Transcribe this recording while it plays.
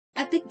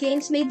Epic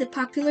Games made the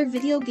popular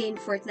video game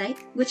Fortnite,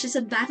 which is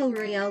a battle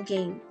royale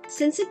game.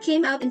 Since it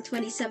came out in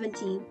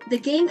 2017, the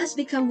game has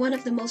become one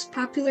of the most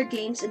popular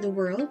games in the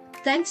world,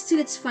 thanks to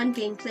its fun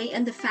gameplay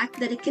and the fact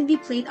that it can be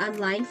played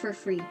online for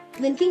free.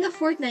 Linking a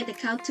Fortnite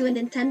account to a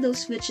Nintendo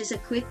Switch is a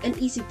quick and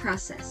easy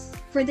process.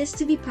 For this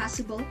to be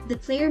possible, the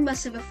player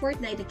must have a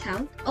Fortnite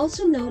account,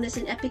 also known as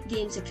an Epic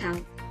Games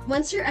account.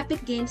 Once your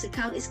Epic Games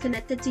account is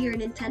connected to your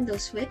Nintendo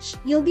Switch,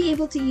 you'll be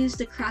able to use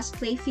the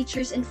cross-play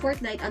features in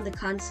Fortnite on the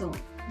console.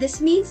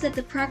 This means that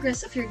the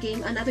progress of your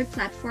game on other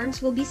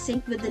platforms will be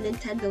synced with the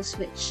Nintendo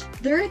Switch.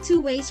 There are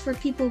two ways for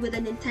people with a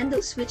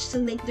Nintendo Switch to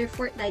link their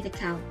Fortnite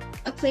account.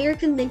 A player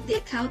can link the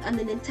account on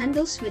the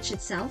Nintendo Switch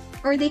itself,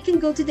 or they can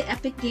go to the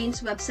Epic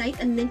Games website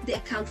and link the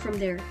account from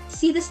there.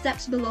 See the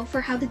steps below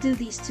for how to do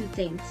these two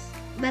things.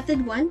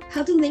 Method 1.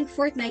 How to link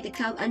Fortnite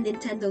account on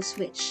Nintendo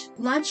Switch.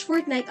 Launch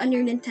Fortnite on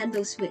your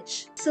Nintendo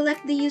Switch.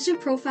 Select the user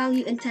profile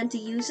you intend to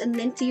use and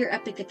link to your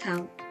Epic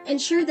account.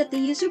 Ensure that the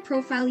user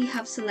profile you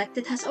have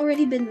selected has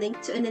already been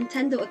linked to a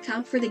Nintendo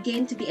account for the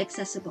game to be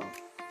accessible.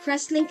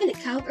 Press Link an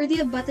Account or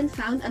the button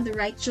found on the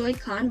right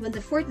Joy-Con when the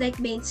Fortnite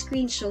main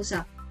screen shows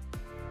up.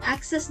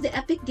 Access the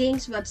Epic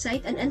Games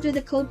website and enter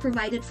the code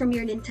provided from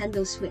your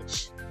Nintendo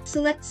Switch.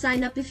 Select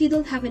Sign Up if you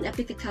don't have an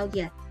Epic account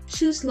yet.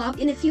 Choose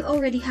Login if you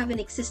already have an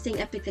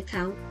existing Epic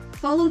account.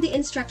 Follow the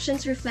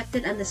instructions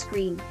reflected on the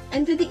screen.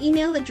 Enter the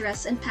email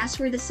address and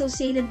password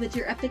associated with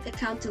your Epic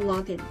account to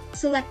login.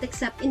 Select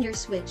Accept in your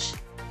Switch.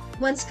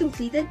 Once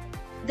completed,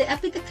 the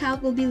Epic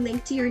account will be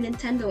linked to your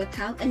Nintendo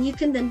account and you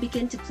can then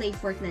begin to play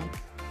Fortnite.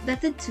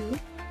 Method 2.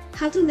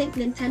 How to link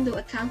Nintendo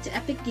account to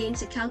Epic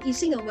Games account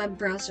using a web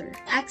browser.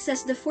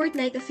 Access the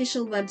Fortnite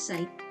official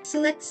website.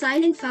 Select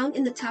Sign In found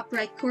in the top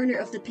right corner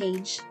of the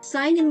page.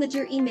 Sign in with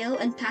your email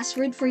and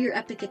password for your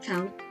Epic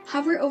account.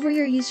 Hover over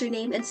your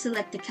username and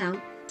select Account.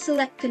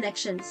 Select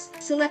Connections.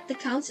 Select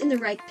Accounts in the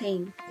right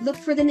pane. Look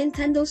for the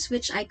Nintendo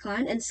Switch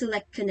icon and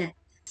select Connect.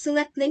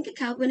 Select Link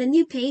Account when a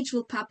new page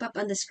will pop up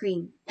on the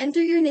screen.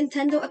 Enter your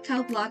Nintendo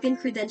account login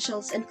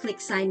credentials and click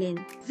Sign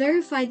In.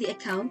 Verify the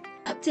account.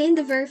 Obtain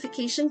the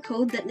verification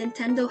code that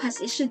Nintendo has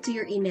issued to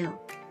your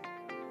email.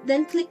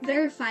 Then click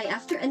Verify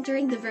after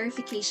entering the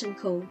verification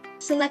code.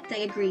 Select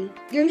I agree.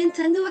 Your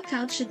Nintendo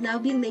account should now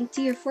be linked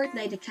to your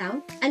Fortnite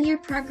account, and your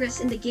progress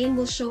in the game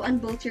will show on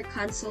both your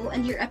console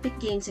and your Epic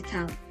Games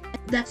account.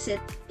 That's it.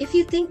 If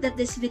you think that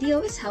this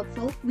video is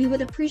helpful, we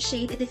would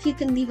appreciate it if you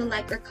can leave a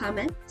like or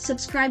comment,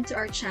 subscribe to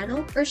our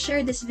channel, or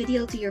share this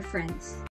video to your friends.